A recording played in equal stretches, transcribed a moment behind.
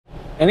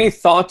Any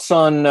thoughts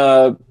on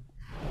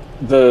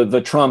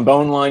the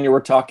trombone line you were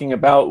talking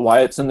about?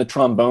 Why it's in the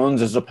trombones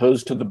as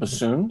opposed to the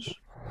bassoons?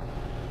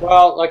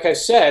 Well, like I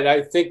said,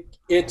 I think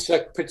it's a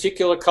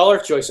particular color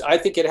choice. I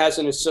think it has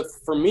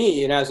for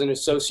me, it has an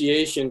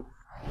association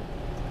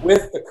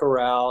with the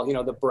chorale,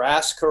 the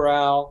brass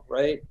chorale,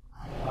 right?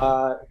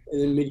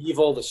 In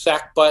medieval, the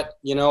sackbut,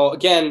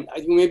 again,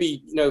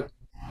 maybe,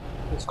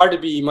 it's hard to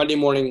be Monday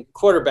morning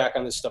quarterback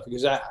on this stuff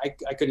because I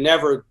could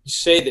never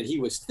say that he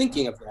was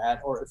thinking of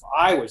that or if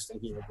I was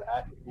thinking of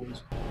that.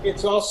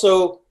 It's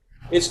also,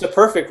 it's the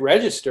perfect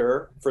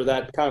register for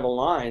that kind of a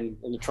line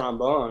in the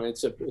trombone.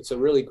 It's a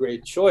really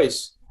great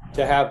choice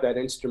to have that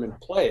instrument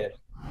play it.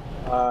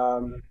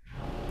 Um,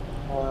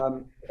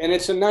 and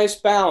it's a nice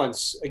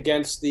balance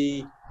against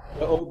the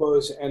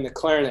oboes and the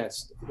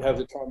clarinets to have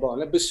the trombone.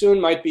 The bassoon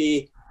might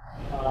be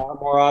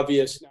more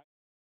obvious.